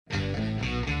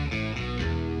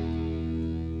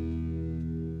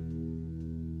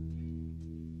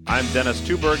I'm Dennis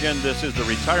Tubergen. This is the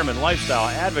Retirement Lifestyle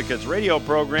Advocates radio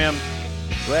program.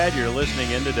 Glad you're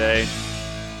listening in today.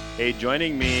 Hey,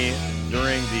 joining me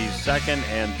during the second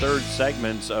and third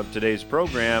segments of today's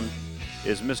program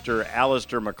is Mr.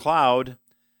 Alasdair MacLeod.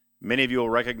 Many of you will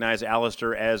recognize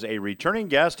Alasdair as a returning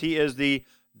guest. He is the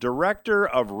Director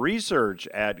of Research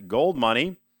at Gold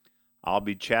Money. I'll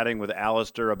be chatting with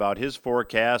Alasdair about his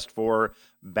forecast for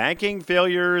banking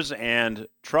failures and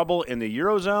trouble in the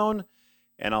Eurozone.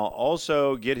 And I'll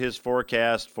also get his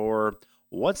forecast for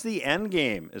what's the end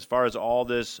game as far as all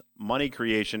this money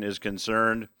creation is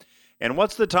concerned, and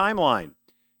what's the timeline.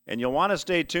 And you'll want to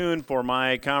stay tuned for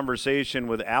my conversation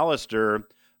with Alasdair.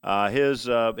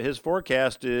 His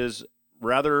forecast is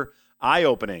rather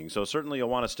eye-opening, so certainly you'll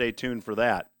want to stay tuned for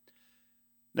that.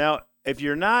 Now, if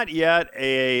you're not yet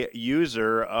a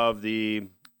user of the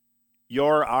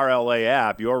Your RLA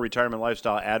app, Your Retirement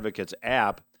Lifestyle Advocates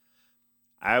app,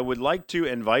 I would like to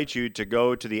invite you to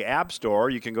go to the App Store.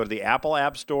 You can go to the Apple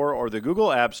App Store or the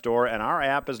Google App Store, and our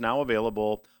app is now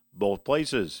available both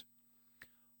places.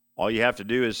 All you have to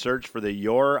do is search for the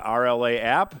Your RLA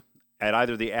app at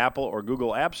either the Apple or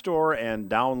Google App Store and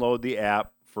download the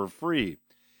app for free.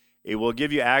 It will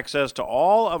give you access to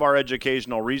all of our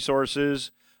educational resources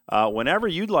whenever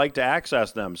you'd like to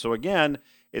access them. So again,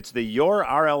 it's the Your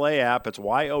RLA app. It's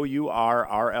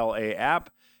YOURRLA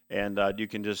app. And you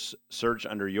can just search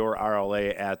under Your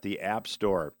RLA at the App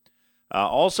Store.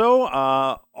 Also,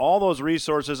 all those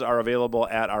resources are available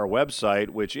at our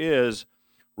website, which is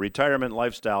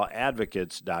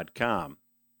retirementlifestyleadvocates.com.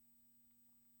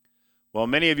 Well,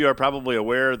 many of you are probably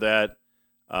aware that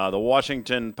the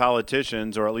Washington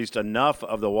politicians, or at least enough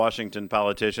of the Washington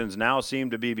politicians, now seem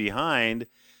to be behind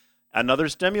another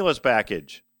stimulus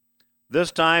package. This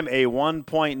time, a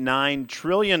 $1.9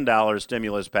 trillion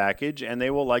stimulus package, and they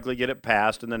will likely get it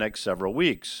passed in the next several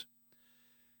weeks.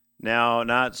 Now,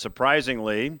 not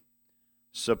surprisingly,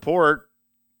 support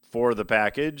for the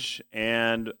package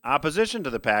and opposition to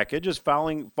the package is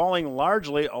falling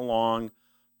largely along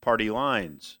party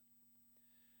lines.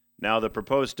 Now, the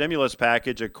proposed stimulus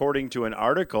package, according to an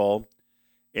article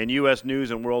in U.S. News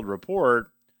and World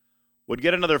Report, would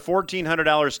get another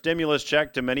 $1,400 stimulus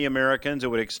check to many Americans. It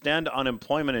would extend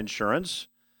unemployment insurance.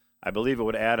 I believe it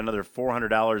would add another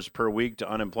 $400 per week to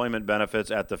unemployment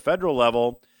benefits at the federal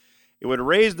level. It would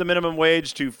raise the minimum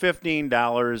wage to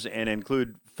 $15 and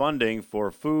include funding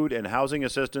for food and housing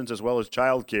assistance as well as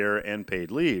child care and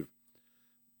paid leave.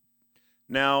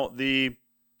 Now, the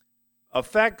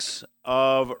effects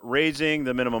of raising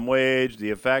the minimum wage, the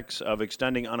effects of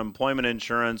extending unemployment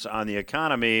insurance on the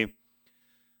economy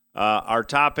are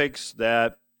topics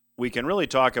that we can really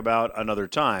talk about another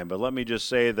time. But let me just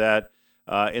say that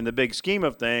in the big scheme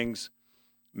of things,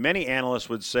 many analysts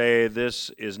would say this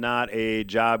is not a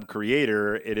job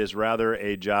creator, it is rather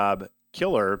a job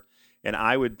killer, and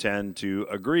I would tend to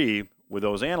agree with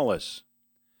those analysts.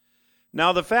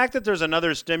 Now, the fact that there's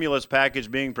another stimulus package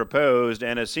being proposed,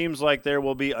 and it seems like there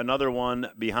will be another one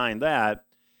behind that,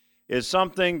 is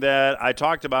something that I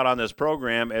talked about on this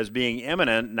program as being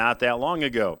imminent not that long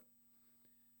ago.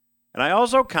 And I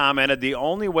also commented the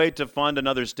only way to fund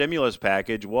another stimulus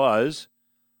package was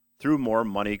through more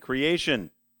money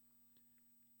creation.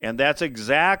 And that's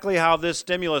exactly how this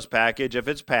stimulus package, if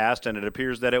it's passed, and it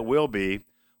appears that it will be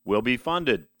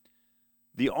funded.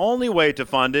 The only way to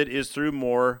fund it is through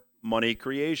more money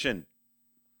creation.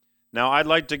 Now, I'd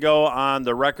like to go on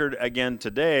the record again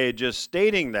today just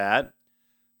stating that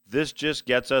this just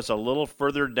gets us a little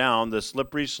further down the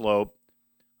slippery slope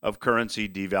of currency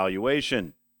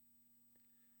devaluation.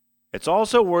 It's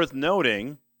also worth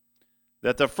noting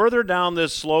that the further down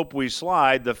this slope we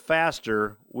slide, the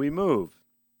faster we move.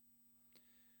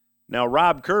 Now,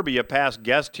 Rob Kirby, a past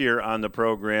guest here on the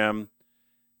program,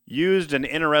 used an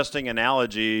interesting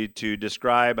analogy to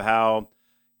describe how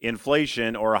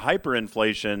inflation or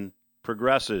hyperinflation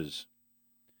progresses.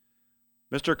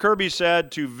 Mr. Kirby said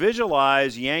to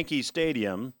visualize Yankee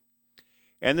Stadium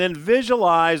and then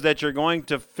visualize that you're going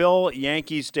to fill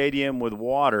Yankee Stadium with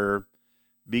water,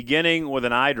 beginning with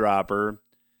an eyedropper,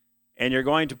 and you're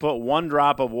going to put one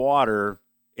drop of water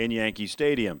in Yankee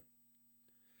Stadium.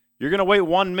 You're going to wait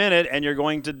 1 minute and you're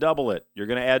going to double it. You're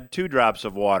going to add 2 drops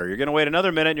of water. You're going to wait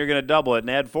another minute and you're going to double it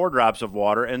and add 4 drops of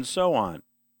water, and so on.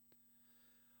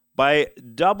 By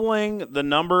doubling the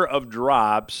number of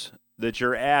drops that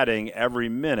you're adding every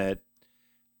minute,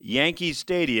 Yankee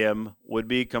Stadium would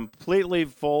be completely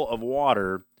full of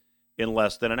water in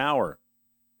less than an hour.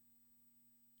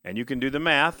 And you can do the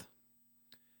math.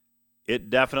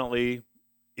 It definitely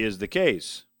is the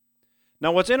case.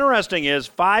 Now, what's interesting is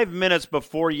 5 minutes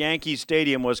before Yankee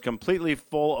Stadium was completely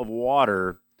full of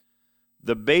water,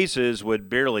 the bases would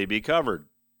barely be covered.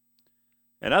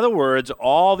 In other words,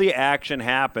 all the action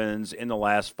happens in the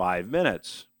last 5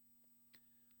 minutes.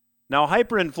 Now,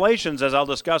 hyperinflations, as I'll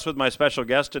discuss with my special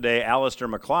guest today, Alasdair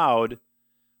MacLeod,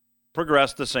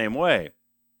 progress the same way.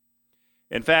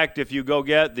 In fact, if you go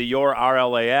get the Your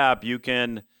RLA app, you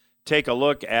can take a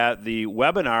look at the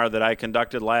webinar that I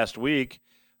conducted last week.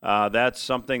 That's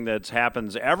something that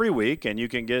happens every week, and you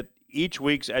can get each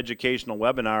week's educational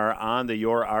webinar on the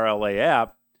Your RLA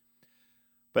app.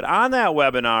 But on that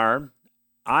webinar,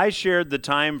 I shared the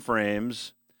time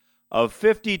frames of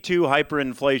 52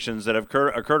 hyperinflations that have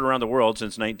occurred around the world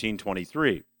since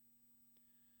 1923.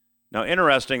 Now,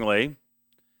 interestingly,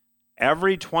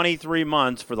 every 23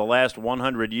 months for the last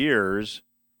 100 years,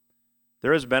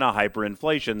 there has been a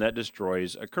hyperinflation that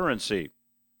destroys a currency.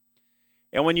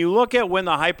 And when you look at when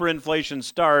the hyperinflation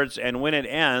starts and when it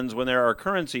ends, when there are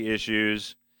currency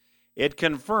issues, it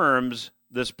confirms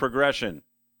this progression.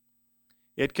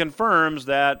 It confirms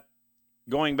that,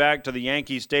 going back to the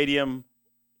Yankee Stadium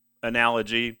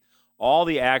analogy, all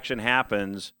the action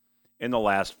happens in the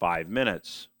last 5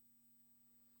 minutes.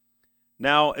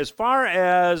 Now, as far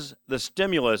as the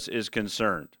stimulus is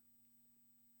concerned,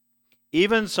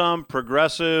 even some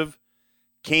progressive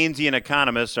Keynesian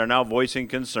economists are now voicing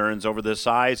concerns over the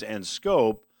size and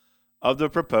scope of the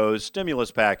proposed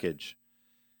stimulus package.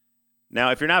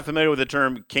 Now, if you're not familiar with the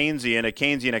term Keynesian, a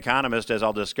Keynesian economist, as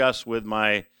I'll discuss with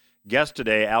my guest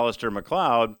today, Alasdair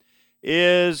MacLeod,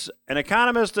 is an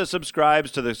economist that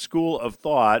subscribes to the school of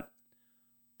thought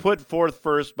put forth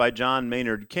first by John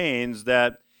Maynard Keynes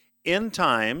that in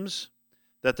times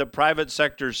that the private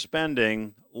sector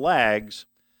spending lags,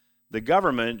 the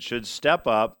government should step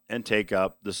up and take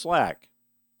up the slack.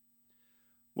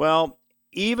 Well,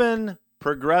 even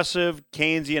progressive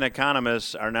Keynesian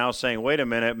economists are now saying, wait a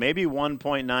minute, maybe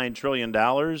 $1.9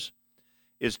 trillion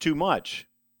is too much.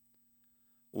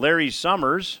 Larry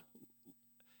Summers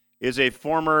is a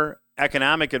former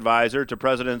economic advisor to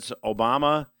Presidents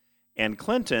Obama and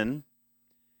Clinton,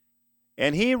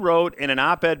 and he wrote in an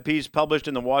op-ed piece published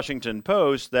in the Washington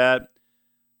Post that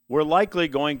we're likely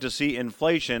going to see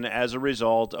inflation as a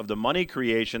result of the money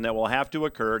creation that will have to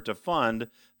occur to fund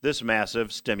this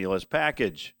massive stimulus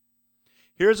package.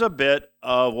 Here's a bit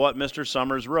of what Mr.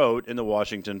 Summers wrote in the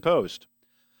Washington Post.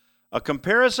 A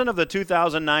comparison of the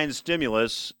 2009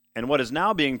 stimulus and what is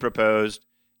now being proposed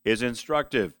is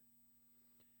instructive.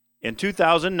 In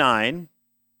 2009,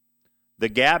 the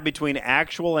gap between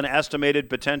actual and estimated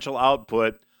potential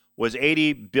output was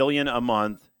 $80 billion a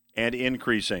month and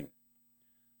increasing.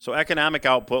 So economic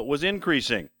output was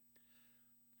increasing.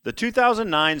 The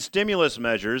 2009 stimulus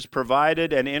measures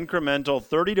provided an incremental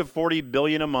 $30 to $40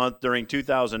 billion a month during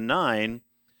 2009,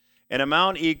 an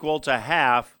amount equal to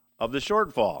half of the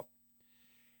shortfall.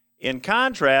 In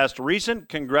contrast, recent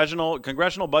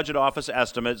Congressional Budget Office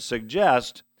estimates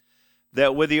suggest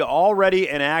that with the already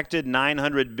enacted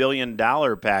 $900 billion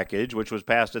package, which was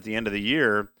passed at the end of the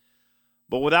year,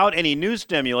 but without any new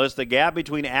stimulus, the gap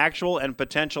between actual and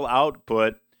potential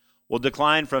output will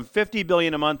decline from $50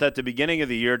 billion a month at the beginning of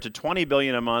the year to $20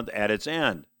 billion a month at its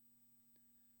end.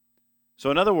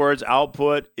 So in other words,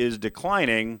 output is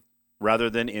declining rather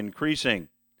than increasing.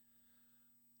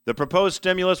 The proposed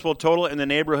stimulus will total in the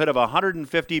neighborhood of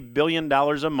 $150 billion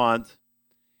a month,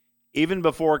 even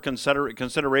before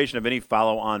consideration of any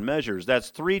follow-on measures. That's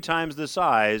 3 times the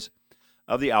size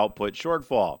of the output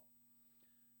shortfall.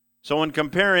 So when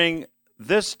comparing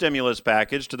this stimulus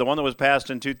package to the one that was passed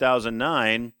in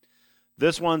 2009,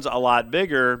 this one's a lot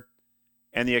bigger,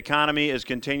 and the economy is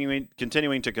continuing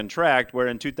to contract, where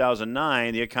in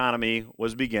 2009 the economy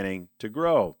was beginning to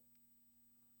grow.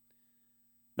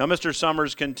 Now, Mr.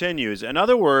 Summers continues. In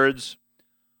other words,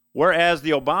 whereas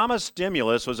the Obama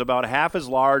stimulus was about half as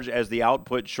large as the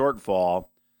output shortfall,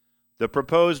 the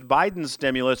proposed Biden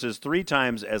stimulus is 3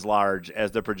 times as large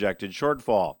as the projected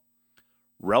shortfall.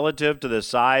 Relative to the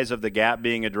size of the gap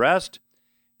being addressed,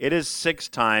 it is 6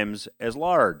 times as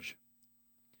large.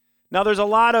 Now, there's a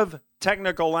lot of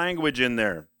technical language in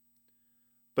there,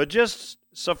 but just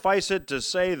suffice it to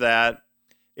say that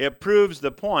it proves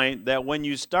the point that when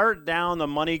you start down the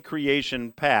money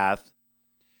creation path,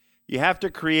 you have to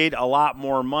create a lot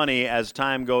more money as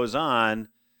time goes on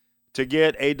to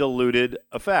get a diluted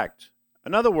effect.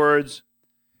 In other words,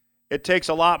 it takes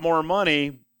a lot more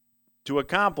money to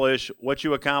accomplish what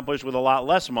you accomplished with a lot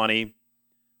less money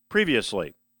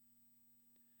previously.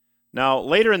 Now,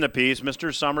 later in the piece,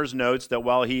 Mr. Summers notes that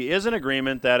while he is in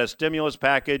agreement that a stimulus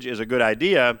package is a good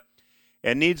idea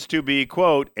and needs to be,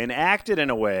 quote, enacted in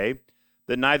a way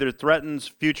that neither threatens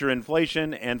future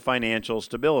inflation and financial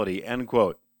stability, end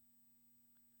quote.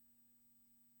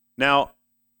 Now,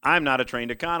 I'm not a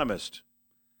trained economist.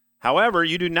 However,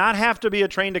 you do not have to be a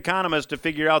trained economist to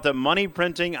figure out that money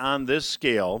printing on this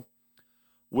scale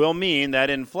will mean that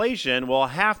inflation will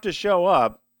have to show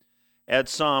up at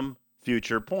some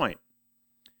future point.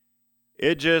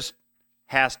 It just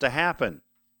has to happen.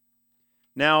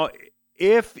 Now,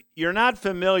 if you're not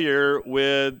familiar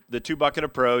with the two-bucket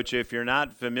approach, if you're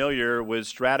not familiar with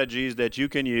strategies that you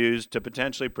can use to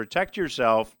potentially protect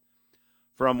yourself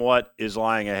from what is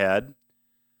lying ahead,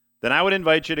 then I would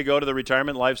invite you to go to the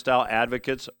Retirement Lifestyle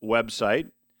Advocates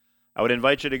website. I would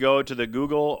invite you to go to the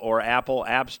Google or Apple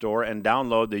App Store and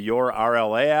download the Your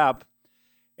RLA app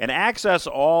and access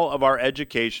all of our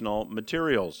educational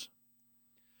materials.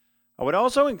 I would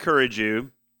also encourage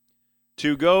you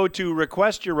to go to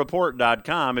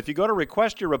requestyourreport.com. If you go to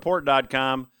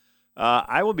requestyourreport.com,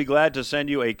 I will be glad to send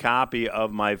you a copy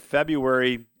of my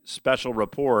February special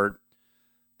report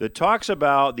that talks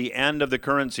about the end of the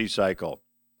currency cycle,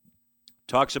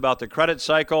 talks about the credit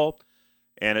cycle,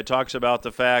 and it talks about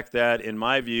the fact that, in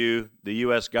my view, the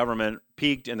U.S. government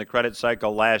peaked in the credit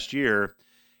cycle last year,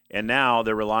 and now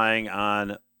they're relying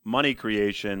on money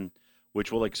creation,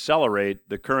 which will accelerate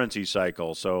the currency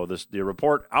cycle. So the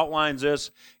report outlines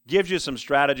this, gives you some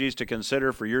strategies to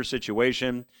consider for your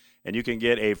situation, and you can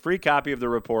get a free copy of the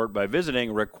report by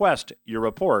visiting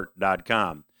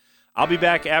requestyourreport.com. I'll be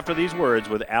back after these words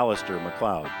with Alasdair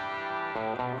MacLeod.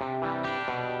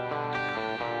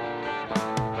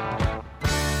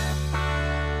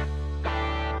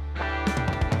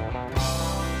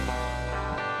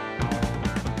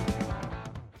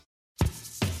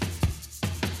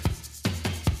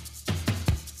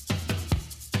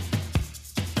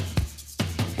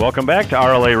 Welcome back to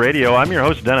RLA Radio. I'm your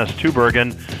host, Dennis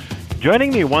Tubergen.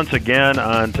 Joining me once again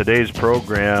on today's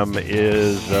program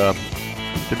is,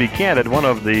 to be candid, one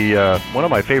of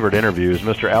my favorite interviews.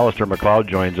 Mr. Alasdair MacLeod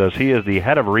joins us. He is the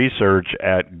head of research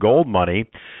at Gold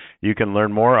Money. You can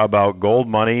learn more about Gold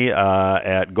Money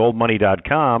at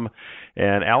goldmoney.com.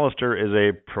 And Alasdair is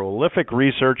a prolific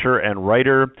researcher and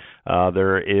writer.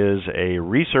 There is a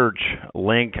research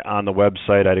link on the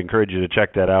website. I'd encourage you to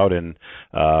check that out and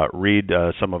read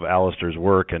some of Alasdair's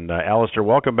work. And Alasdair,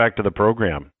 welcome back to the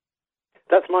program.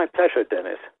 That's my pleasure,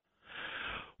 Dennis.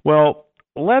 Well,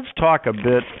 let's talk a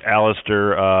bit,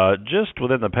 Alasdair. Just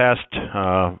within the past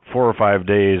 4 or 5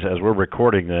 days as we're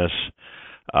recording this,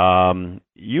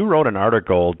 you wrote an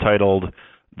article titled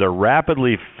 "The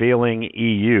Rapidly Failing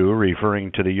EU,"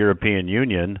 referring to the European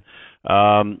Union.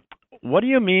 What do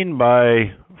you mean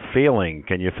by failing?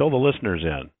 Can you fill the listeners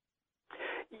in?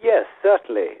 Yes,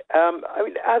 certainly.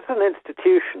 As an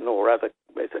institution, or as a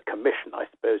commission, I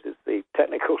suppose is the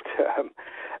technical term,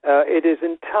 it is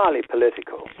entirely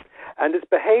political. And its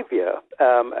behavior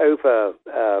over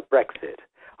Brexit,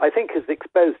 I think, has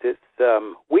exposed its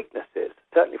weaknesses,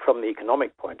 certainly from the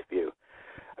economic point of view.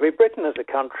 Britain as a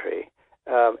country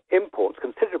imports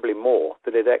considerably more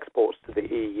than it exports to the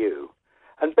EU.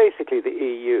 And basically the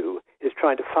EU is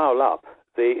trying to foul up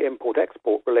the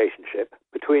import-export relationship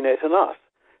between it and us.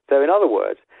 So in other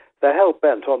words, they're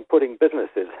hell-bent on putting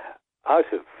businesses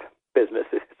out of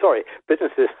businesses,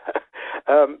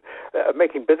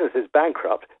 making businesses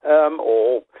bankrupt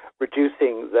or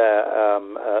reducing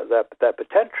their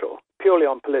potential purely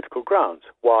on political grounds.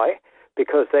 Why?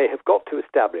 Because they have got to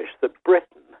establish that Britain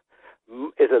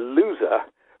is a loser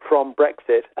from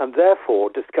Brexit and therefore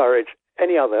discourage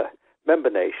any other member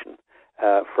nation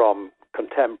from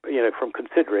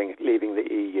considering leaving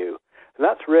the EU. And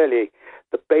that's really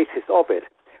the basis of it.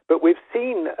 But we've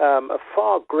seen a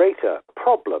far greater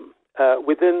problem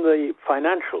within the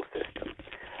financial system,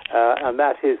 and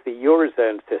that is the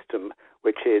Eurozone system,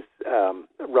 which is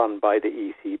run by the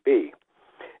ECB.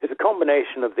 It's a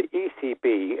combination of the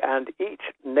ECB, and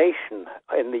each nation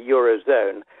in the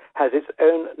Eurozone has its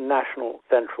own national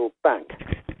central bank.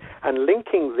 And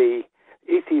linking the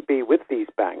ECB with these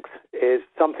banks is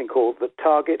something called the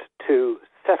Target to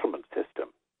Settlement System.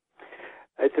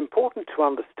 It's important to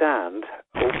understand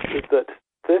that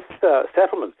this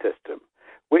settlement system,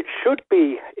 which should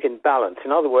be in balance,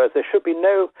 in other words, there should be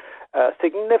no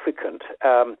significant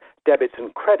debits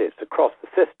and credits across the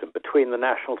system between the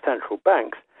national central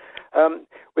banks,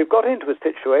 we've got into a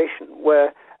situation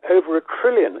where over €1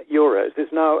 trillion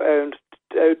is now owed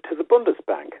to the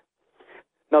Bundesbank.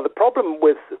 Now, the problem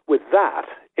with that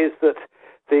is that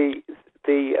the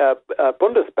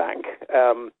Bundesbank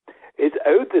is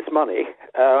owed this money,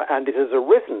 and it has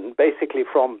arisen basically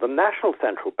from the national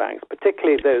central banks,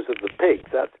 particularly those of the pigs,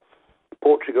 that's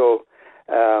Portugal,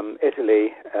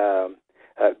 Italy,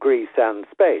 Greece, and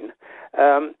Spain,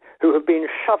 who have been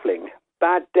shoveling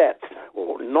bad debts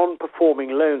or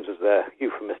non-performing loans, as they're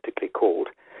euphemistically called,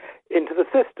 into the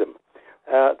system.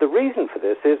 The reason for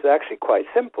this is actually quite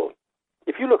simple.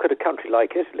 If you look at a country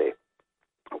like Italy,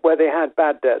 where they had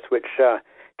bad debts which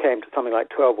came to something like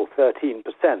 12 or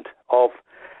 13% of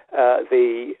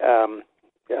the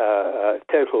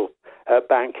total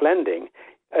bank lending,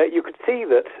 you could see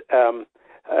that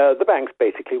the banks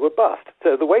basically were bust.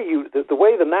 So the way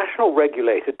the national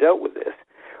regulator dealt with this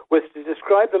was to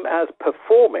describe them as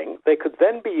performing. They could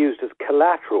then be used as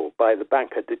collateral by the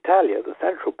Banca d'Italia, the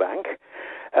central bank,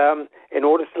 in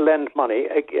order to lend money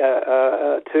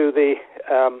to the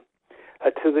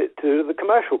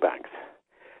commercial banks.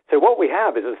 So what we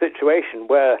have is a situation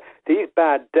where these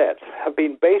bad debts have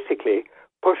been basically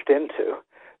pushed into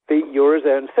the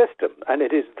Eurozone system, and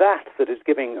it is that is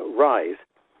giving rise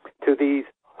to these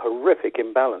horrific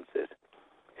imbalances.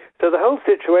 So the whole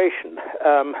situation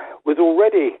was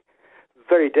already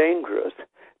very dangerous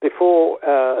before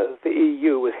the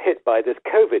EU was hit by this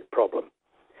COVID problem.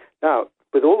 Now,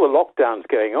 with all the lockdowns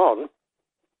going on,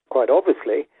 quite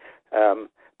obviously,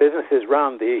 businesses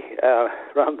round the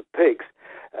pigs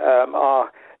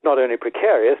are not only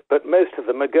precarious, but most of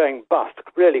them are going bust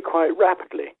really quite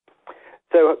rapidly.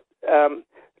 So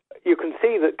you can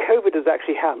see that COVID has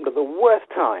actually happened at the worst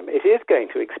time. It is going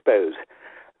to expose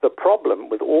the problem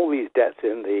with all these debts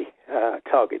in the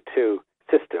Target 2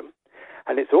 system.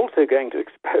 And it's also going to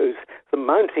expose the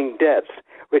mounting debts,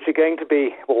 which are going to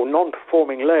be, or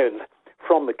non-performing loans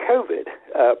from the COVID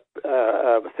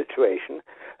situation,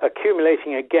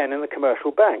 accumulating again in the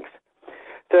commercial banks.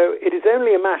 So it is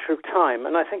only a matter of time,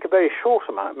 and I think a very short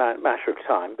matter of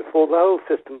time, before the whole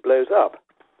system blows up.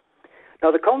 Now,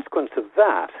 the consequence of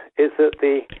that is that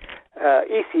the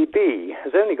ECB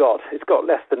has it's got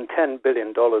less than $10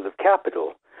 billion of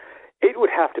capital. It would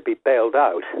have to be bailed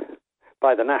out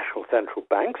by the national central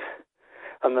banks,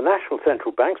 and the national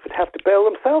central banks would have to bail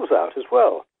themselves out as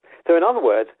well. So in other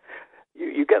words,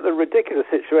 you get the ridiculous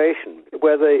situation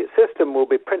where the system will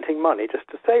be printing money just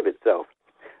to save itself.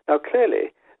 Now,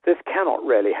 clearly, this cannot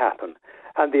really happen,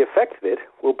 and the effect of it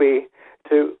will be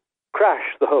to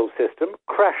crash the whole system,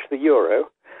 crash the euro,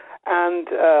 and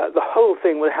the whole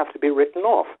thing will have to be written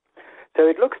off. So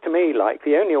it looks to me like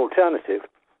the only alternative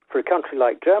for a country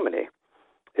like Germany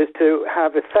is to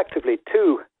have effectively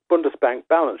two Bundesbank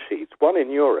balance sheets, one in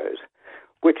euros,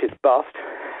 which is bust,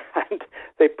 and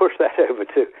they push that over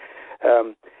to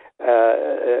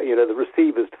the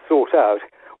receivers to sort out,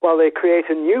 while they create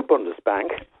a new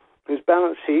Bundesbank whose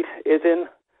balance sheet is in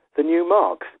the new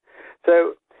marks.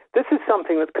 So this is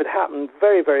something that could happen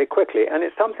very, very quickly, and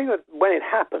it's something that, when it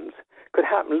happens, could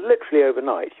happen literally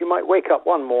overnight. You might wake up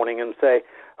one morning and say,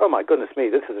 oh my goodness me,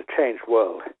 this is a changed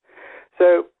world.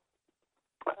 So,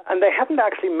 and they haven't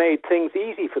actually made things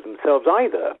easy for themselves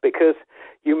either, because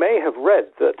you may have read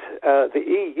that the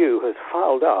EU has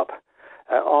filed up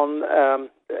on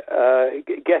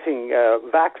getting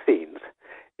vaccines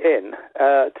in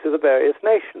to the various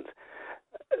nations.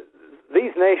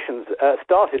 These nations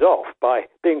started off by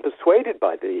being persuaded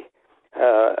by the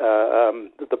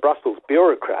Brussels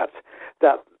bureaucrats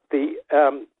that the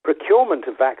procurement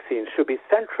of vaccines should be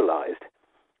centralized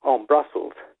on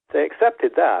Brussels. They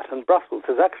accepted that, and Brussels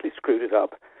has actually screwed it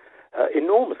up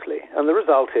enormously. And the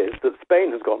result is that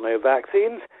Spain has got no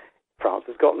vaccines, France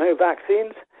has got no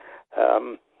vaccines,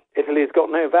 Italy has got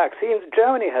no vaccines,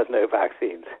 Germany has no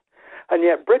vaccines. And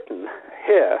yet Britain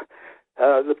here,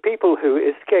 the people who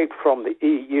escaped from the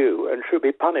EU and should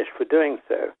be punished for doing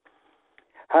so,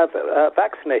 have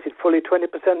vaccinated fully 20%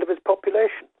 of its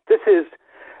population. This is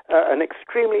an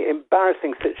extremely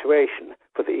embarrassing situation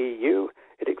for the EU.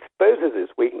 It exposes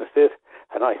its weaknesses,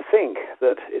 and I think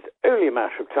that it's only a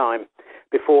matter of time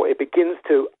before it begins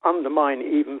to undermine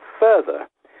even further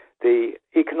the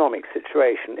economic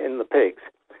situation in the pigs.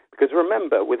 Because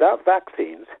remember, without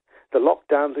vaccines, the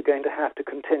lockdowns are going to have to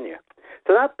continue.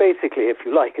 So that basically, if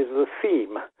you like, is the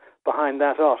theme behind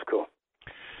that article.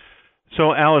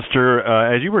 So,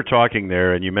 Alasdair, as you were talking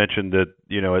there, and you mentioned that,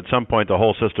 at some point the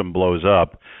whole system blows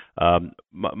up,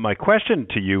 my question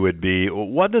to you would be,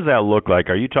 what does that look like?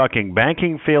 Are you talking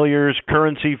banking failures,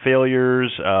 currency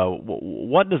failures?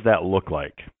 What does that look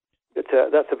like?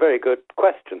 That's a very good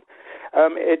question.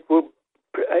 It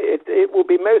will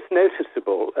be most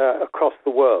noticeable across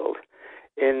the world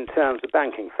in terms of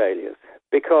banking failures,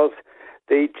 because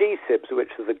the GSIBs,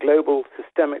 which are the global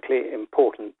systemically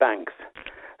important banks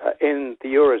in the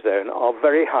Eurozone, are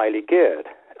very highly geared.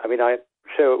 I mean, I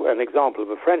show an example of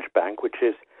a French bank, which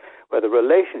is where the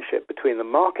relationship between the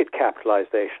market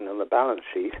capitalization and the balance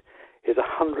sheet is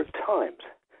 100 times.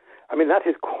 I mean, that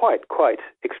is quite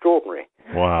extraordinary.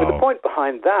 Wow. But the point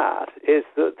behind that is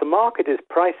that the market is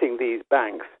pricing these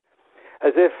banks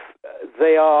as if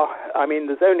they are, I mean,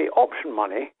 there's only option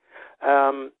money,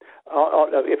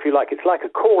 if you like. It's like a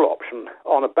call option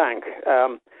on a bank,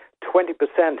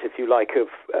 20%, if you like, of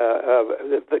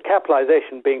the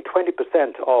capitalization being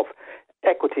 20% of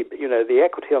equity, the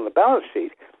equity on the balance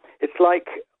sheet. It's like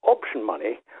option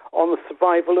money on the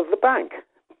survival of the bank.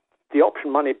 The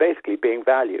option money basically being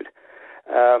valued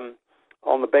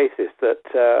on the basis that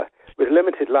with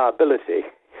limited liability,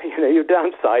 your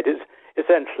downside is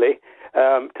essentially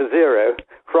to zero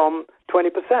from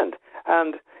 20%.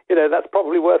 And, that's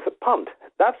probably worth a punt.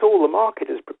 That's all the market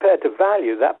is prepared to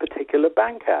value that particular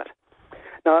bank at.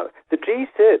 Now, the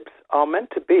G-SIBs are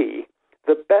meant to be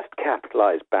the best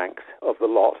capitalized banks of the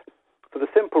lot for the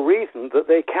simple reason that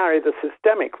they carry the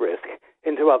systemic risk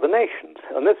into other nations.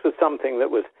 And this was something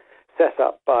that was set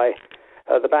up by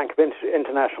the Bank of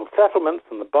International Settlements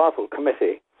and the Basel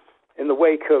Committee in the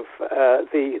wake of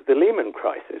the Lehman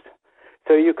crisis.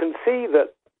 So you can see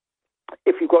that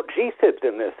if you've got G-SIBs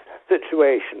in this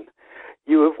situation,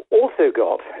 you have also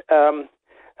got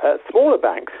smaller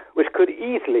banks which could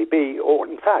easily be, or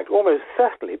in fact almost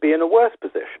certainly be, in a worse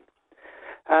position.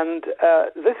 And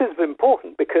this is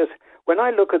important because when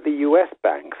I look at the US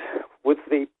banks, with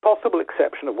the possible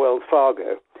exception of Wells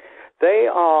Fargo, they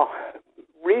are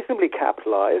reasonably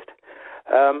capitalized.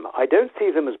 I don't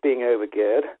see them as being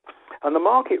overgeared, and the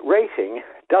market rating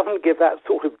doesn't give that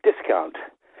sort of discount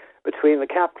between the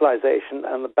capitalization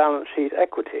and the balance sheet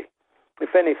equity.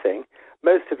 If anything,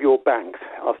 most of your banks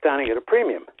are standing at a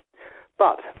premium.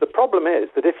 But the problem is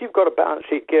that if you've got a balance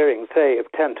sheet gearing, say,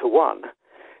 of 10 to 1,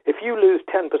 if you lose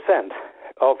 10%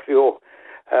 of your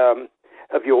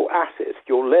assets,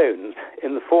 your loans,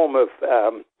 in the form of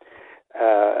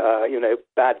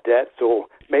bad debts or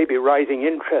maybe rising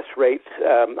interest rates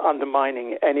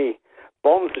undermining any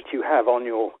bonds that you have on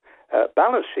your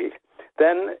balance sheet,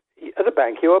 then as a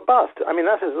bank you're a bust. I mean,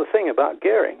 that is the thing about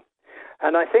gearing.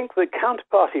 And I think the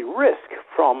counterparty risk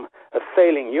from a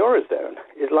failing Eurozone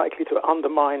is likely to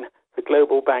undermine the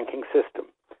global banking system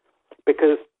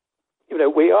because,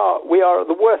 we are at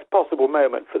the worst possible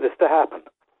moment for this to happen.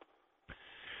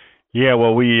 Yeah,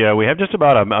 well, we have just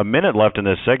about a minute left in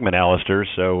this segment, Alasdair.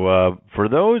 So for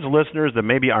those listeners that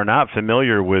maybe are not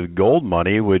familiar with gold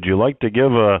money, would you like to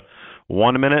give a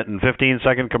 1 minute and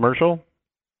 15-second commercial?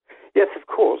 Yes, of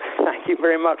course. Thank you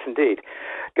very much indeed.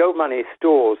 Gold Money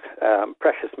stores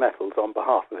precious metals on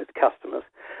behalf of its customers,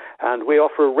 and we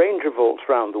offer a range of vaults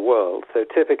around the world. So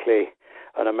typically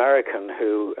an American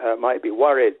who might be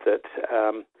worried that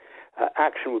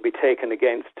action would be taken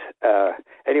against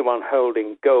anyone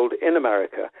holding gold in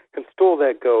America can store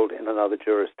their gold in another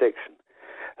jurisdiction.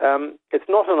 It's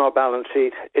not on our balance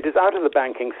sheet. It is out of the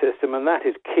banking system, and that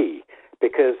is key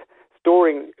because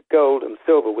storing gold and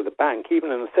silver with a bank,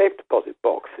 even in a safe deposit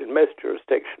box in most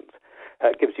jurisdictions,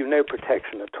 gives you no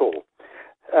protection at all.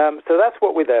 So that's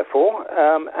what we're there for,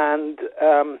 and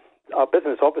our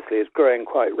business obviously is growing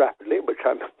quite rapidly, which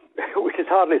is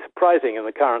hardly surprising in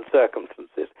the current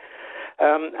circumstances.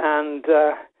 I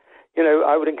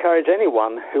would encourage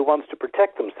anyone who wants to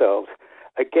protect themselves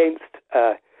against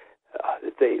the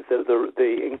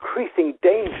increasing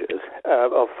dangers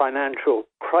of financial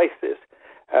crisis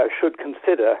should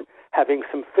consider having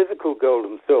some physical gold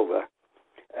and silver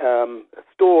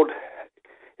stored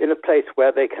in a place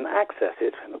where they can access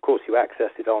it, and of course you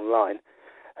access it online,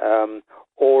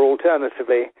 or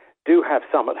alternatively do have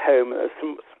some at home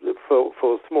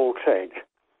for small change.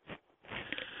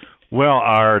 Well,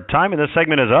 our time in this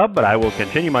segment is up, but I will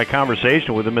continue my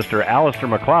conversation with Mr. Alasdair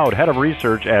MacLeod, Head of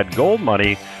Research at Gold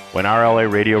Money, when RLA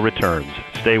Radio returns.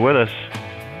 Stay with us.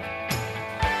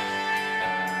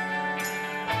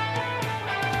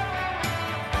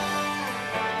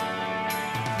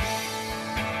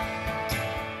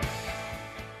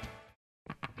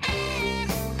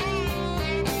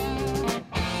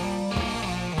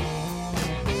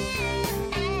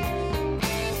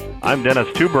 I'm Dennis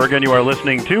Tuberg, and you are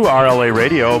listening to RLA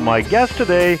Radio. My guest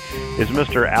today is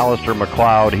Mr. Alasdair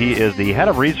MacLeod. He is the head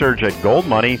of research at Gold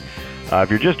Money. If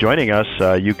you're just joining us,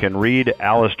 you can read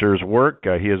Alasdair's work.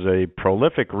 He is a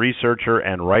prolific researcher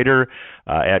and writer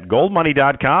at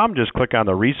goldmoney.com. Just click on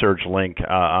the research link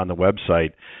on the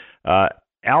website.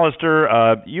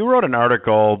 Alasdair, you wrote an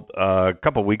article a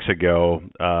couple weeks ago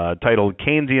titled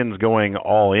Keynesians Going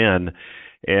All In.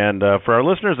 And for our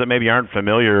listeners that maybe aren't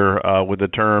familiar with the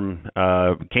term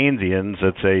Keynesians,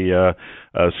 it's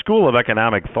a school of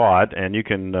economic thought, and you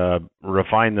can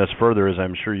refine this further, as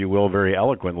I'm sure you will very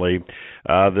eloquently,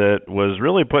 that was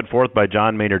really put forth by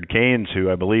John Maynard Keynes,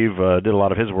 who I believe did a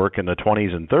lot of his work in the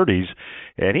 20s and 30s.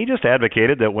 And he just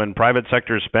advocated that when private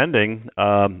sector spending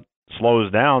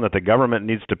slows down, that the government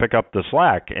needs to pick up the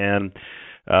slack. And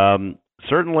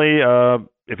certainly,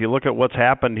 if you look at what's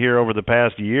happened here over the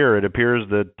past year, it appears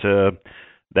that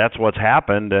that's what's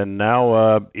happened. And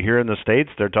now here in the States,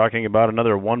 they're talking about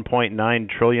another $1.9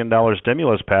 trillion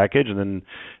stimulus package. And then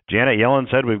Janet Yellen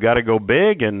said we've got to go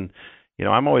big. And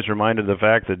I'm always reminded of the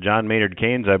fact that John Maynard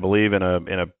Keynes, I believe, in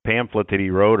a pamphlet that he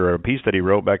wrote, or a piece that he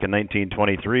wrote back in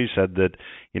 1923, said that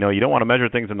you don't want to measure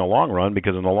things in the long run,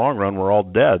 because in the long run we're all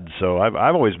dead. So I've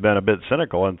always been a bit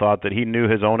cynical and thought that he knew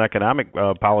his own economic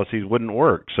policies wouldn't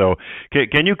work. So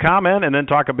can you comment and then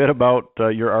talk a bit about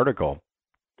your article?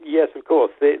 Yes, of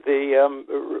course. The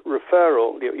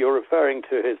referral you're referring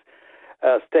to his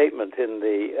statement in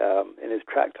his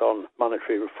tract on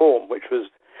monetary reform, which was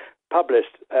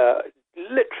published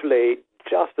literally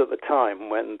just at the time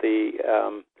when the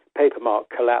paper mark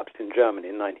collapsed in Germany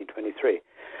in 1923.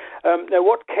 Now,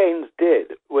 what Keynes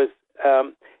did was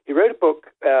he wrote a book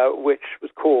which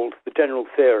was called The General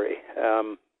Theory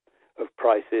of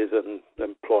Prices and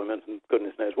Employment and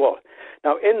goodness knows what.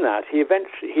 Now, in that, he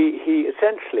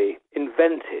essentially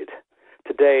invented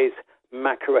today's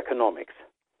macroeconomics.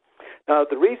 Now,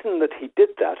 the reason that he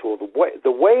did that, or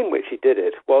the way in which he did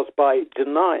it, was by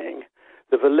denying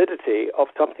the validity of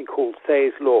something called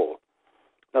Say's law.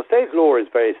 Now, Say's law is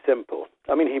very simple.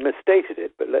 I mean, he misstated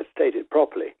it, but let's state it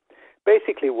properly.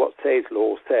 Basically, what Say's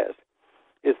law says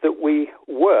is that we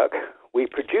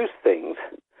produce things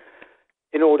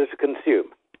in order to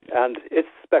consume. And it's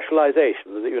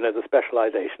specialization, the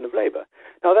specialization of labor.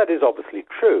 Now, that is obviously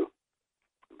true.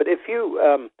 But if you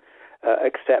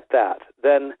accept that,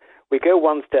 then we go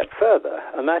one step further,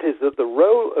 and that is that the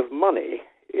role of money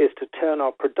is to turn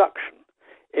our production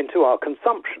into our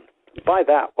consumption. By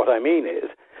that, what I mean is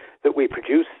that we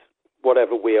produce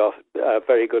whatever we are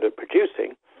very good at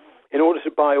producing in order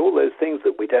to buy all those things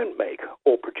that we don't make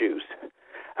or produce.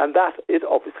 And that is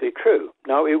obviously true.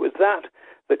 Now, it was that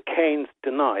Keynes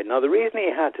denied. Now, the reason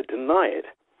he had to deny it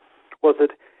was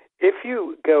that if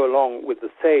you go along with the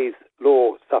Say's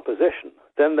law supposition,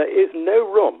 then there is no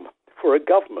room for a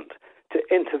government to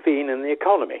intervene in the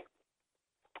economy.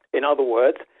 In other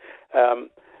words, the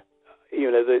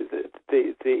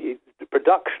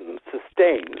production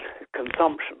sustains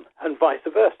consumption and vice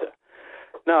versa.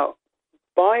 Now,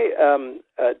 by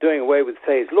doing away with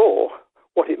Say's law,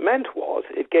 what it meant was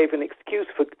it gave an excuse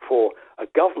for a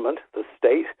government, the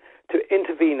state, to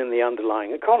intervene in the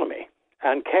underlying economy.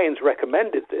 And Keynes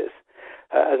recommended this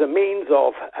as a means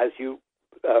of, as you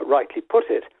rightly put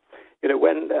it,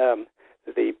 when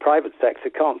the private sector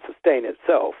can't sustain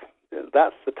itself,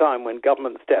 that's the time when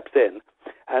government steps in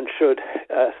and should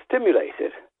stimulate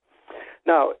it.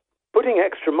 Now, putting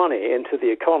extra money into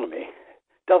the economy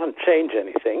doesn't change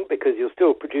anything because you're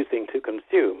still producing to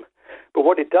consume. But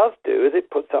what it does do is it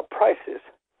puts up prices.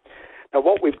 Now,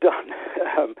 what we've done,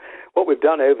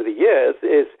 over the years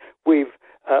is we've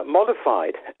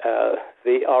modified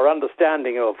our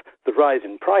understanding of the rise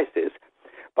in prices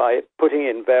by putting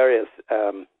in various,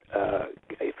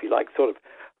 if you like, sort of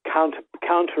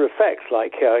counter effects,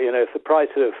 like if the price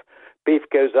of beef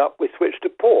goes up, we switch to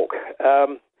pork.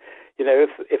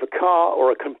 If a car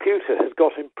or a computer has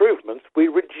got improvements, we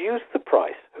reduce the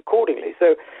price accordingly.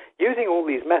 So using all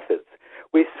these methods,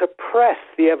 we suppress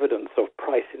the evidence of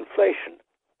price inflation,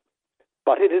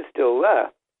 but it is still there.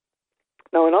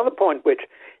 Now, another point which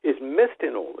is missed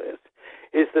in all this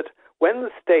is that when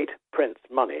the state prints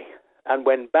money and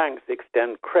when banks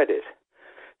extend credit,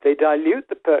 they dilute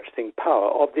the purchasing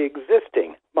power of the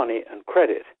existing money and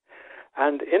credit.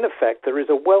 And in effect, there is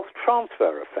a wealth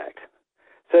transfer effect,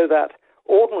 so that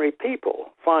ordinary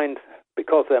people find,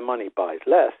 because their money buys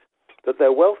less, that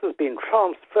their wealth has been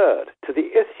transferred to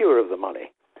the issuer of the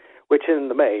money, which in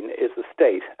the main is the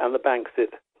state and the banks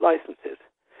it licenses.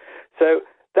 So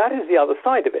that is the other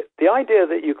side of it. The idea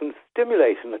that you can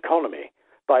stimulate an economy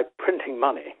by printing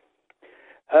money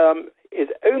is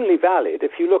only valid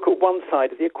if you look at one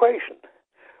side of the equation.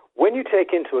 When you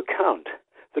take into account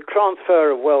the transfer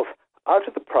of wealth out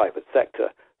of the private sector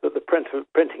that the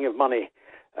printing of money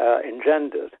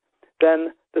engenders,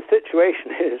 then the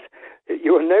situation is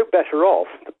you are no better off.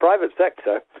 The private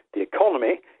sector, the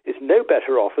economy, is no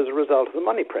better off as a result of the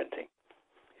money printing.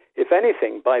 If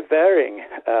anything, by varying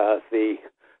the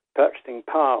purchasing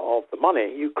power of the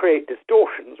money, you create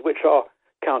distortions which are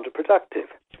counterproductive.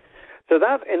 So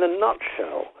that, in a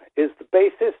nutshell, is the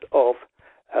basis of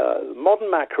modern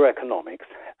macroeconomics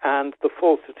and the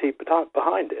falsity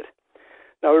behind it.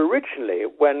 Now, originally,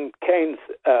 when Keynes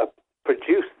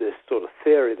produced this sort of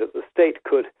theory that the state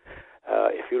could,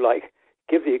 if you like,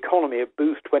 give the economy a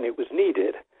boost when it was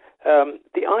needed,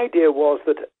 the idea was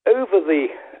that over the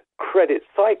credit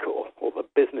cycle, or the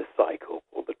business cycle,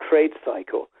 or the trade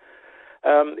cycle,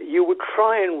 you would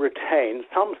try and retain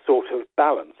some sort of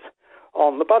balance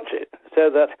on the budget, so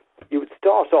that you would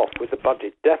start off with a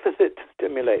budget deficit to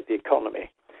stimulate the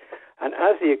economy. And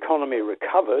as the economy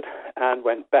recovered and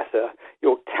went better,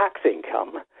 your tax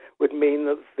income would mean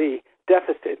that the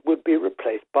deficit would be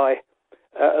replaced by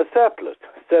a surplus,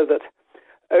 so that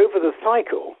over the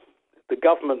cycle, the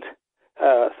government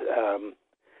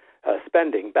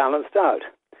spending balanced out.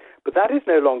 But that is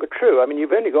no longer true. I mean,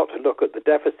 you've only got to look at the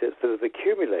deficits that have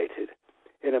accumulated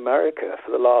in America for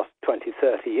the last 20,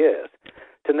 30 years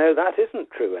to know that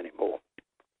isn't true anymore.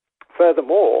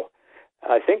 Furthermore,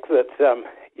 I think that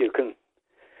you can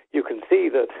see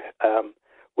that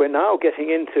we're now getting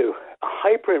into a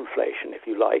hyperinflation, if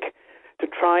you like, to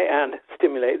try and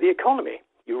stimulate the economy.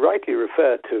 You rightly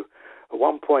referred to a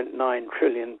 1.9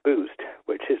 trillion boost,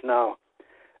 which is now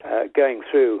going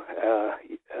through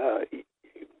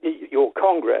your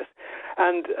Congress.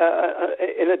 And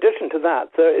in addition to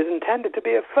that, there is intended to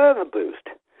be a further boost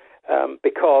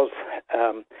because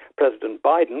President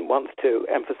Biden wants to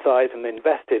emphasize and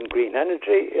invest in green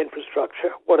energy,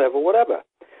 infrastructure, whatever.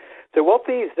 So what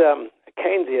these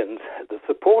Keynesians, the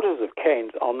supporters of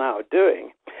Keynes, are now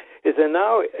doing is they're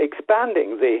now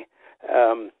expanding the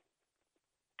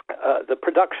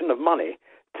production of money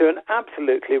to an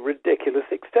absolutely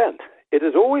ridiculous extent. It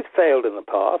has always failed in the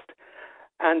past,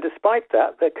 and despite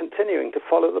that, they're continuing to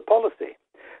follow the policy.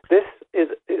 This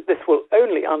will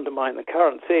only undermine the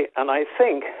currency, and I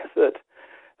think that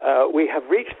we have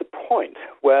reached the point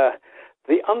where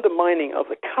the undermining of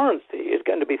the currency is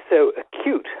going to be so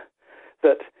acute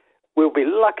that we'll be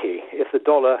lucky if the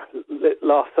dollar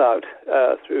lasts out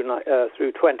through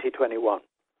 2021.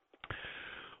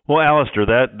 Well, Alasdair,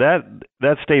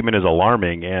 that statement is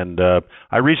alarming, and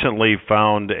I recently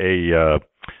found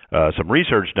some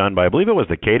research done by, I believe it was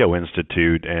the Cato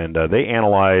Institute, and they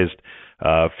analyzed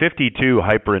 52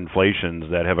 hyperinflations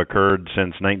that have occurred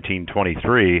since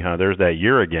 1923. There's that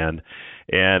year again.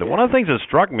 And one of the things that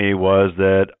struck me was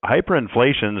that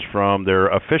hyperinflations from their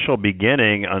official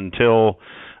beginning until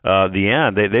the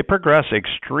end, they progress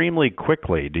extremely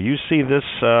quickly. Do you see this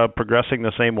progressing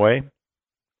the same way?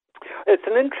 It's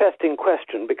an interesting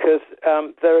question because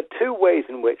there are two ways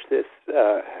in which this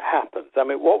happens. I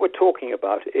mean, what we're talking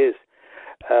about is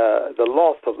the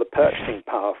loss of the purchasing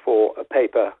power for a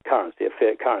paper currency, a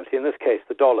fiat currency, in this case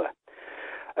the dollar.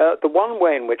 The one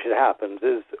way in which it happens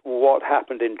is what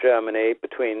happened in Germany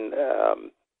between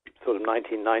sort of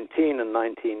 1919 and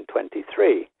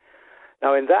 1923.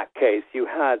 Now, in that case, you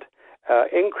had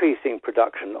increasing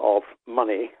production of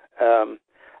money,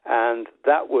 and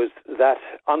that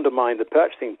undermined the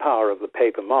purchasing power of the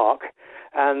paper mark,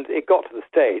 and it got to the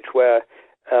stage where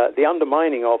the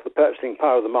undermining of the purchasing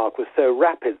power of the mark was so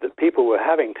rapid that people were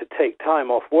having to take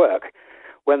time off work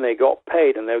when they got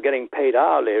paid, and they were getting paid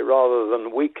hourly rather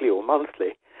than weekly or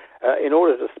monthly, in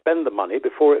order to spend the money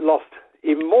before it lost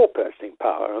even more purchasing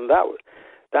power. And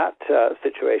that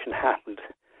situation happened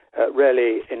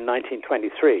really in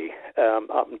 1923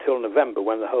 up until November,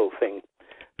 when the whole thing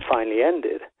finally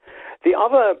ended. The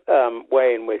other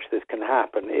way in which this can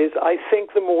happen is, I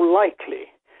think, the more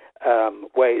likely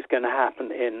way it's going to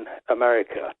happen in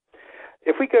America.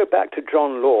 If we go back to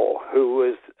John Law, who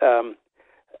was a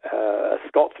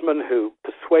Scotsman who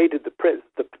persuaded the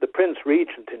Prince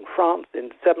Regent in France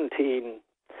in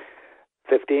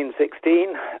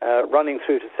 1715-16, running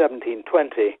through to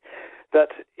 1720,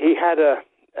 that he had a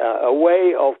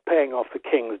way of paying off the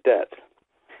king's debt.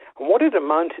 And what it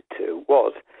amounted to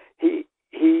was he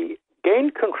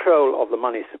gained control of the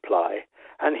money supply,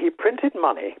 and he printed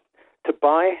money to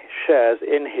buy shares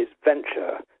in his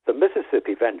venture, the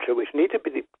Mississippi venture, which needed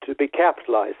to be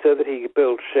capitalized so that he could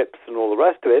build ships and all the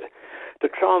rest of it to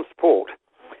transport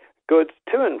goods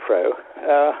to and fro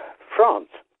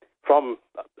France from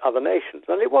other nations.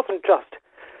 And it wasn't just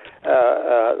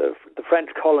the French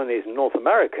colonies in North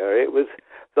America, it was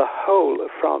the whole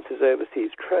of France's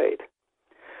overseas trade.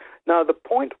 Now, the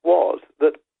point was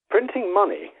that printing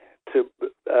money to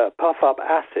puff up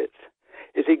assets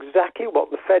is exactly what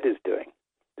the Fed is doing.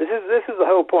 This is the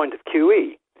whole point of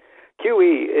QE.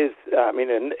 QE is,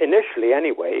 initially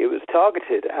anyway, it was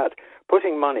targeted at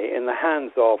putting money in the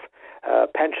hands of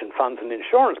pension funds and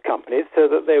insurance companies so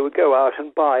that they would go out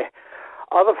and buy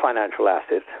other financial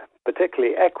assets,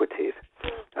 particularly equities,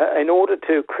 in order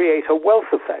to create a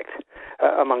wealth effect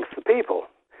amongst the people.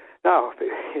 Now,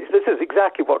 this is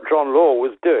exactly what John Law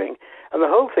was doing, and the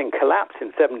whole thing collapsed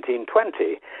in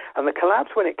 1720, and the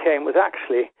collapse when it came was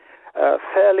actually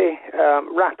fairly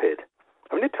rapid.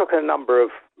 I mean, it took a number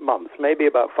of months, maybe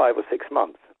about 5 or 6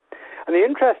 months. And the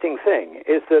interesting thing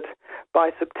is that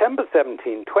by September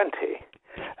 1720,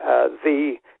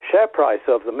 the share price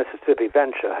of the Mississippi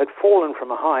Venture had fallen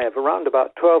from a high of around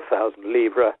about 12,000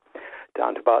 livres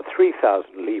down to about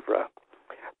 3,000 livres.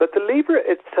 But the livre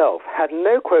itself had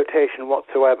no quotation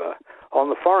whatsoever on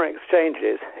the foreign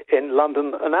exchanges in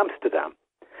London and Amsterdam.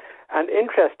 And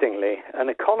interestingly, an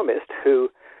economist who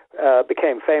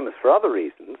became famous for other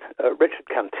reasons, Richard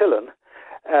Cantillon,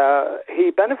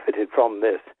 he benefited from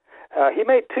this. He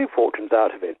made 2 fortunes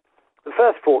out of it. The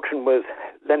first fortune was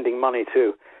lending money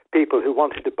to people who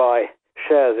wanted to buy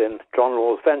shares in John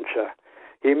Law's venture.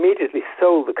 He immediately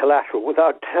sold the collateral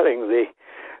without telling the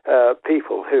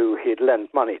people who he'd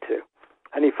lent money to.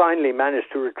 And he finally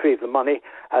managed to retrieve the money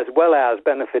as well as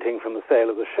benefiting from the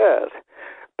sale of the shares.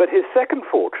 But his second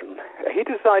fortune, he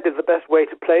decided the best way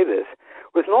to play this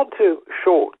was not to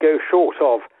go short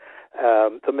of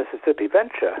the Mississippi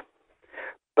Venture,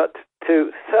 but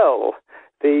to sell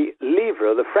the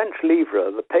livre, the French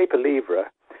livre, the paper livre,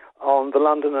 on the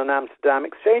London and Amsterdam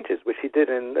exchanges, which he did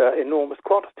in enormous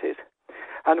quantities.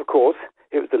 And of course,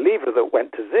 it was the livre that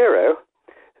went to zero.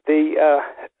 The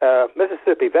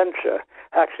Mississippi Venture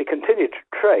actually continued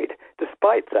to trade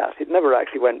despite that. It never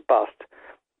actually went bust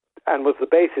and was the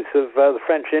basis of the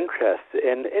French interests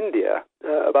in India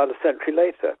about a century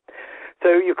later.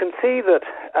 So you can see that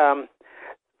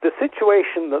the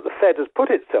situation that the Fed has put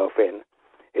itself in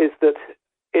is that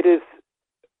it is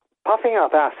puffing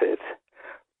up assets,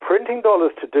 printing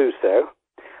dollars to do so,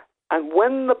 and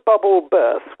when the bubble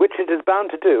bursts, which it is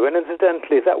bound to do, and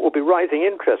incidentally that will be rising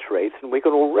interest rates, and we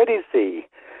can already see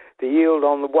the yield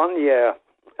on the 10-year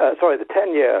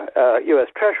U.S.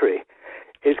 Treasury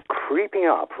is creeping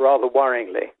up rather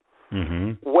worryingly.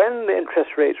 Mm-hmm. When the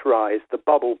interest rates rise, the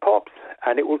bubble pops,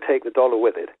 and it will take the dollar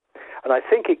with it. And I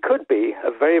think it could be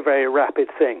a very, very rapid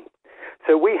thing.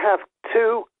 So we have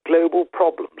 2 global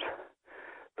problems.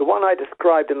 The one I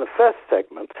described in the first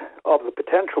segment of the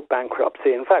potential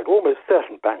bankruptcy, in fact, almost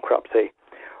certain bankruptcy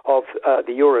of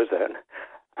the Eurozone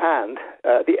and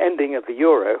the ending of the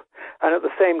euro. And at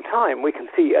the same time, we can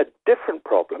see a different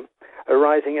problem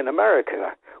arising in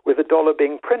America with the dollar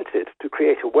being printed to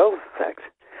create a wealth effect.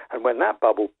 And when that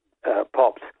bubble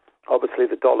pops, obviously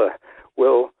the dollar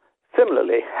will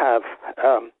similarly have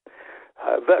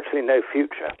virtually no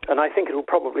future. And I think it will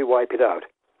probably wipe it out.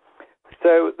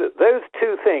 So those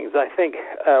 2 things, I think,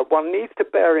 one needs to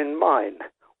bear in mind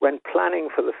when planning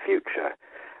for the future.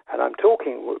 And I'm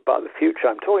talking about the future,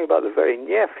 I'm talking about the very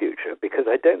near future, because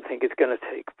I don't think it's going to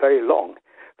take very long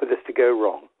for this to go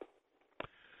wrong.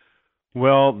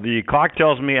 Well, the clock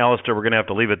tells me, Alasdair, we're going to have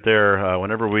to leave it there.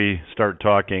 Whenever we start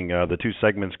talking, the 2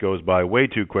 segments goes by way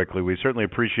too quickly. We certainly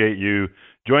appreciate you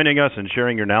joining us and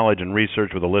sharing your knowledge and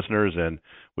research with the listeners, and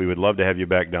we would love to have you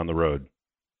back down the road.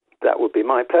 That would be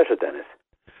my pleasure, Dennis.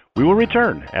 We will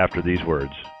return after these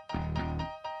words.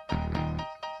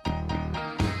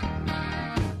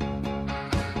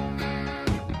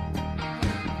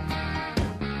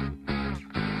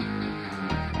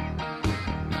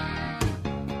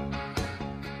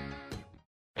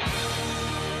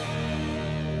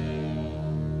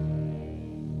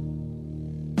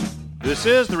 This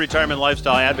is the Retirement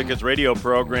Lifestyle Advocates radio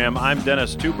program. I'm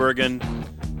Dennis Tubbergen.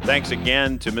 Thanks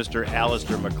again to Mr.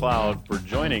 Alasdair MacLeod for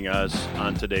joining us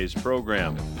on today's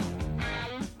program.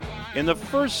 In the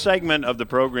first segment of the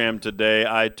program today,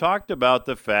 I talked about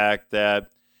the fact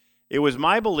that it was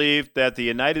my belief that the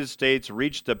United States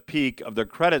reached the peak of the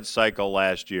credit cycle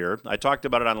last year. I talked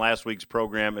about it on last week's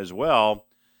program as well.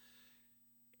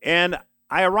 And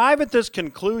I arrive at this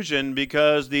conclusion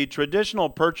because the traditional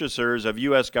purchasers of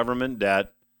U.S. government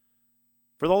debt,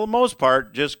 for the most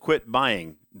part, just quit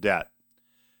buying debt.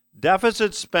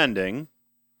 Deficit spending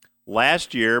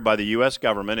last year by the U.S.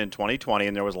 government in 2020,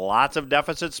 and there was lots of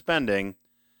deficit spending,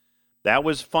 that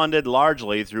was funded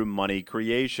largely through money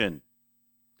creation.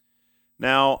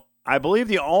 Now, I believe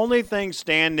the only thing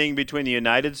standing between the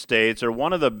United States, or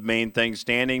one of the main things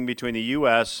standing between the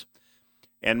U.S.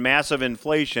 and massive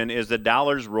inflation, is the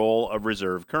dollar's role of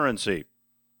reserve currency.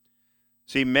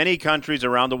 See, many countries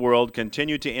around the world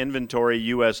continue to inventory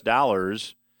U.S.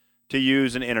 dollars to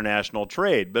use in international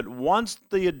trade. But once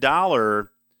the dollar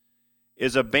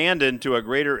is abandoned to a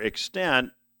greater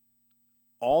extent,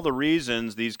 all the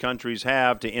reasons these countries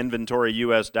have to inventory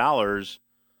U.S. dollars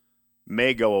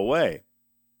may go away.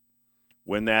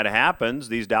 When that happens,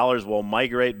 these dollars will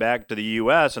migrate back to the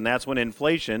U.S., and that's when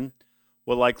inflation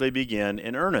will likely begin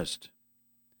in earnest.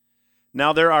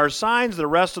 Now, there are signs the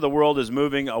rest of the world is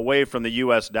moving away from the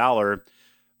U.S. dollar.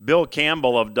 Bill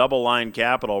Campbell of Double Line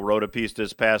Capital wrote a piece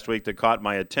this past week that caught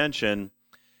my attention,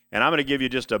 and I'm going to give you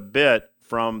just a bit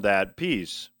from that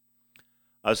piece.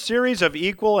 A series of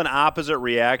equal and opposite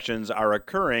reactions are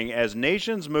occurring as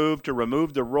nations move to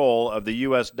remove the role of the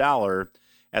U.S. dollar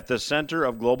at the center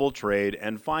of global trade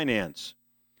and finance.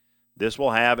 This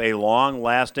will have a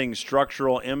long-lasting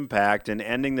structural impact in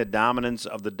ending the dominance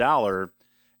of the dollar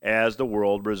as the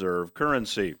world reserve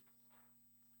currency.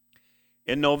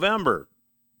 In November,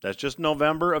 that's just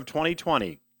November of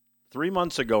 2020, 3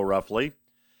 months ago roughly,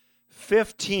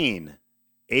 15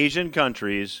 Asian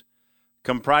countries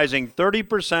comprising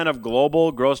 30% of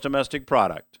global gross domestic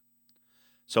product.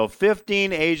 So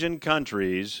 15 Asian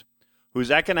countries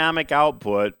whose economic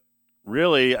output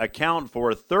really account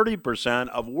for 30%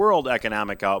 of world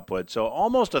economic output. So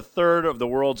almost a third of the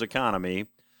world's economy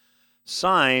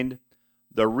signed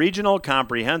the Regional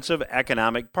Comprehensive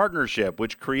Economic Partnership,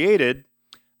 which created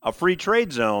a free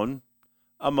trade zone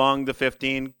among the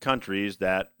 15 countries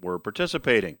that were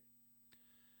participating.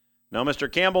 Now,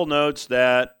 Mr. Campbell notes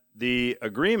that the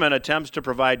agreement attempts to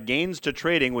provide gains to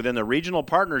trading within the regional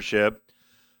partnership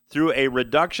through a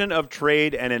reduction of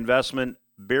trade and investment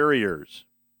barriers.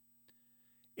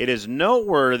 It is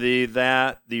noteworthy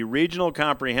that the Regional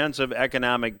Comprehensive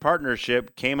Economic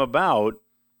Partnership came about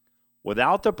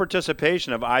without the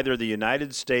participation of either the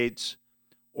United States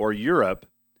or Europe,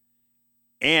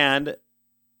 and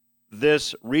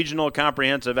this Regional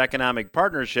Comprehensive Economic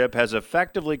Partnership has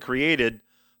effectively created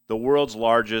the world's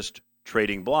largest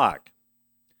trading bloc.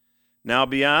 Now,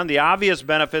 beyond the obvious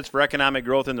benefits for economic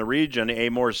growth in the region, a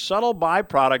more subtle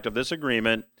byproduct of this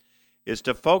agreement is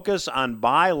to focus on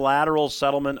bilateral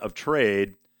settlement of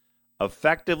trade,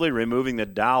 effectively removing the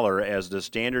dollar as the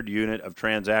standard unit of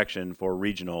transaction for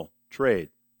regional trade.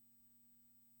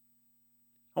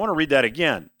 I want to read that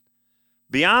again.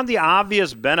 Beyond the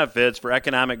obvious benefits for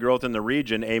economic growth in the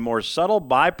region, a more subtle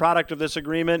byproduct of this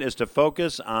agreement is to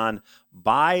focus on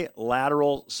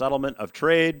bilateral settlement of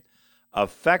trade,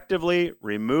 effectively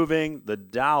removing the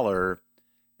dollar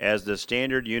as the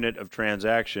standard unit of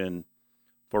transaction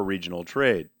for regional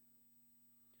trade.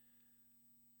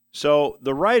 So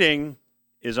the writing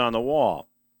is on the wall.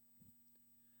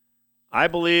 I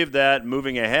believe that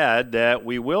moving ahead, that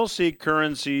we will see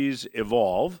currencies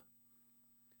evolve,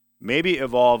 maybe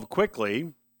evolve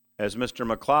quickly, as Mr.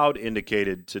 MacLeod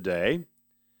indicated today.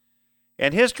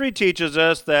 And history teaches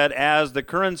us that as the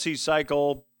currency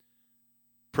cycle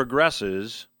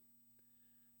progresses,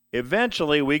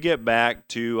 eventually we get back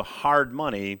to hard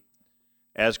money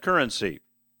as currency.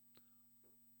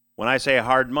 When I say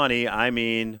hard money, I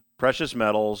mean precious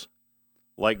metals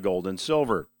like gold and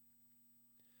silver.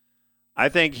 I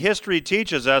think history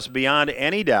teaches us beyond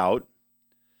any doubt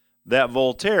that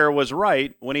Voltaire was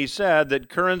right when he said that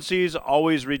currencies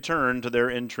always return to their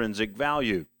intrinsic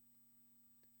value.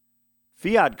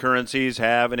 Fiat currencies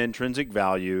have an intrinsic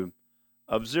value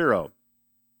of 0.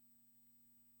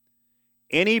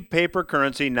 Any paper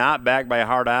currency not backed by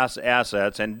hard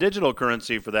assets, and digital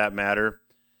currency for that matter,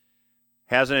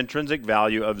 has an intrinsic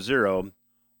value of 0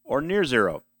 or near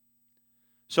 0.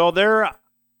 So there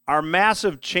are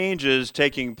massive changes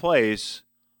taking place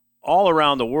all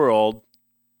around the world,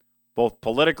 both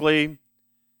politically,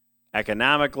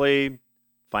 economically,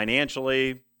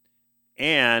 financially,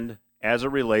 and as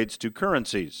it relates to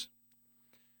currencies.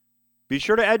 Be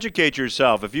sure to educate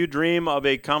yourself. If you dream of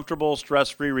a comfortable,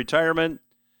 stress-free retirement,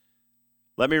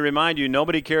 let me remind you,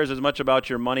 nobody cares as much about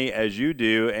your money as you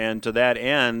do. And to that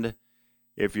end,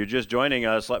 if you're just joining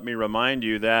us, let me remind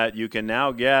you that you can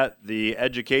now get the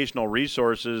educational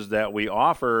resources that we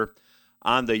offer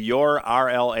on the Your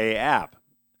RLA app.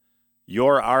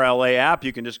 Your RLA app,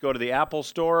 you can just go to the Apple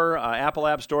Store, Apple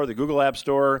App Store, the Google App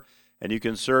Store, and you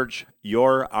can search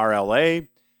Your RLA,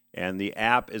 and the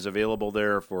app is available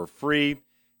there for free.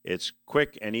 It's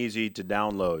quick and easy to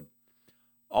download.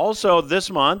 Also, this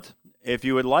month, if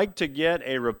you would like to get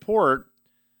a report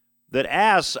that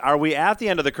asks, are we at the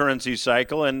end of the currency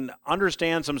cycle, and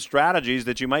understand some strategies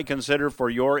that you might consider for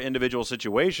your individual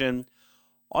situation,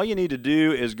 all you need to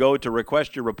do is go to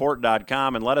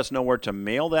requestyourreport.com and let us know where to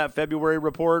mail that February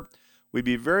report. We'd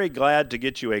be very glad to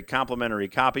get you a complimentary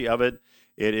copy of it.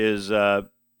 It is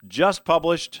just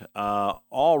published,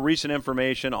 all recent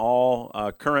information, all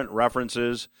current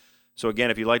references. So again,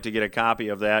 if you'd like to get a copy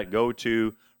of that, go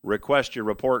to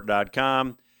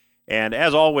requestyourreport.com. And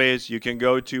as always, you can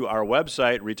go to our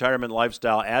website,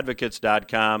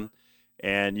 retirementlifestyleadvocates.com,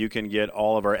 and you can get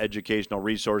all of our educational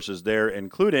resources there,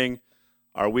 including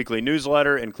our weekly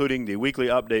newsletter, including the weekly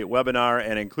update webinar,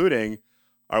 and including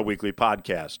our weekly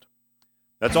podcast.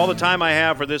 That's all the time I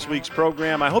have for this week's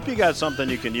program. I hope you got something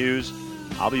you can use.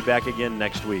 I'll be back again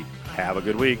next week. Have a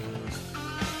good week.